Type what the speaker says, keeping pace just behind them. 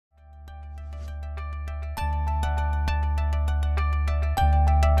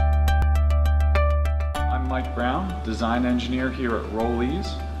Mike Brown, design engineer here at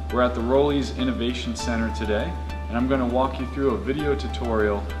Rollease. We're at the Rollease Innovation Center today, and I'm going to walk you through a video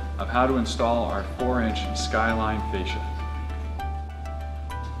tutorial of how to install our 4-inch Skyline fascia.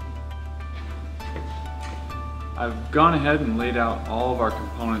 I've gone ahead and laid out all of our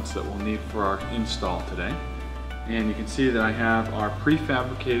components that we'll need for our install today. And you can see that I have our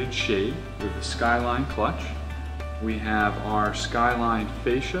prefabricated shade with the Skyline clutch. We have our Skyline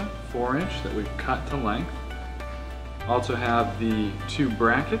fascia 4-inch that we've cut to length. Also have the 2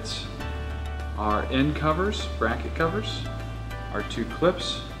 brackets, our end covers, bracket covers, our 2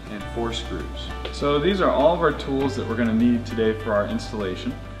 clips, and 4 screws. So these are all of our tools that we're going to need today for our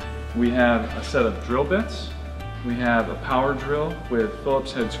installation. We have a set of drill bits. We have a power drill with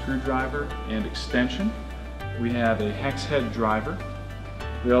Phillips head screwdriver and extension. We have a hex head driver.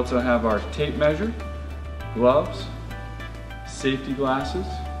 We also have our tape measure, gloves, safety glasses,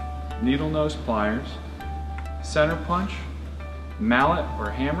 needle nose pliers, center punch, mallet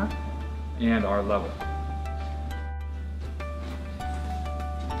or hammer, and our level.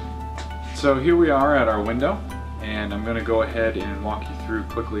 So here we are at our window, and I'm going to go ahead and walk you through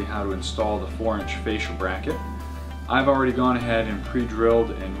quickly how to install the 4-inch fascia bracket. I've already gone ahead and pre-drilled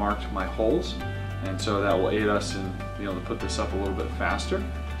and marked my holes, and so that will aid us in being able to put this up a little bit faster.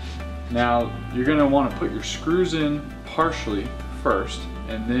 Now you're going to want to put your screws in partially first,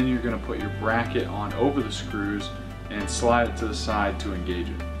 and then you're going to put your bracket on over the screws and slide it to the side to engage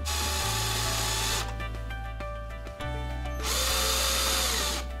it.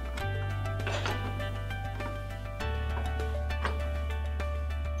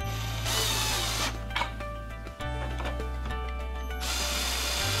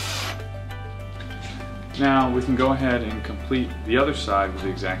 Now we can go ahead and complete the other side with the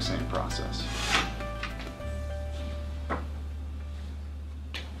exact same process.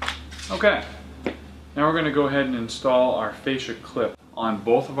 Okay, now we're going to go ahead and install our fascia clip on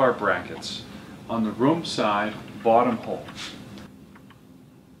both of our brackets on the room side bottom hole.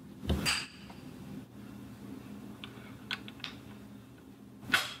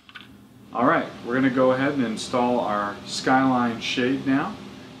 Alright, we're going to go ahead and install our Skyline shade now.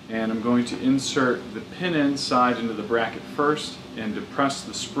 And I'm going to insert the pin end side into the bracket first and depress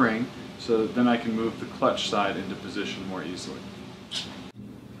the spring so that then I can move the clutch side into position more easily.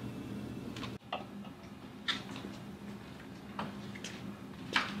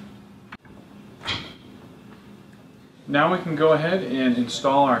 Now we can go ahead and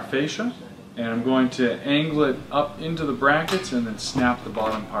install our fascia, and I'm going to angle it up into the brackets and then snap the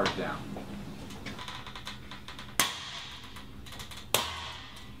bottom part down.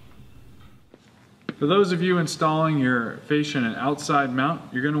 For those of you installing your fascia in an outside mount,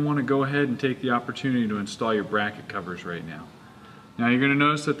 you're going to want to go ahead and take the opportunity to install your bracket covers right now. Now you're going to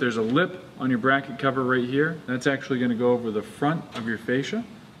notice that there's a lip on your bracket cover right here. That's actually going to go over the front of your fascia.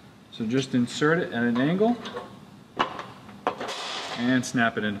 So just insert it at an angle and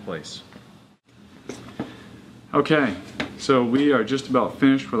snap it into place. Okay, so we are just about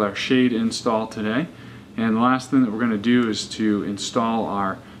finished with our shade install today. And the last thing that we're going to do is to install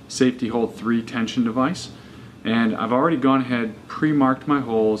our Safety Hold 3 tension device, and I've already gone ahead, pre-marked my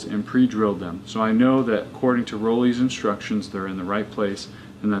holes and pre-drilled them, so I know that according to Rollease instructions they're in the right place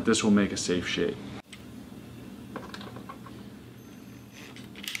and that this will make a safe shade.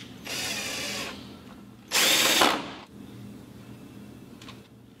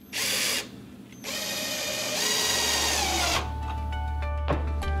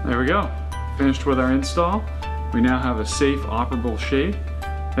 There we go, finished with our install. We now have a safe, operable shade.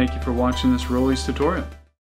 Thank you for watching this Rollease tutorial.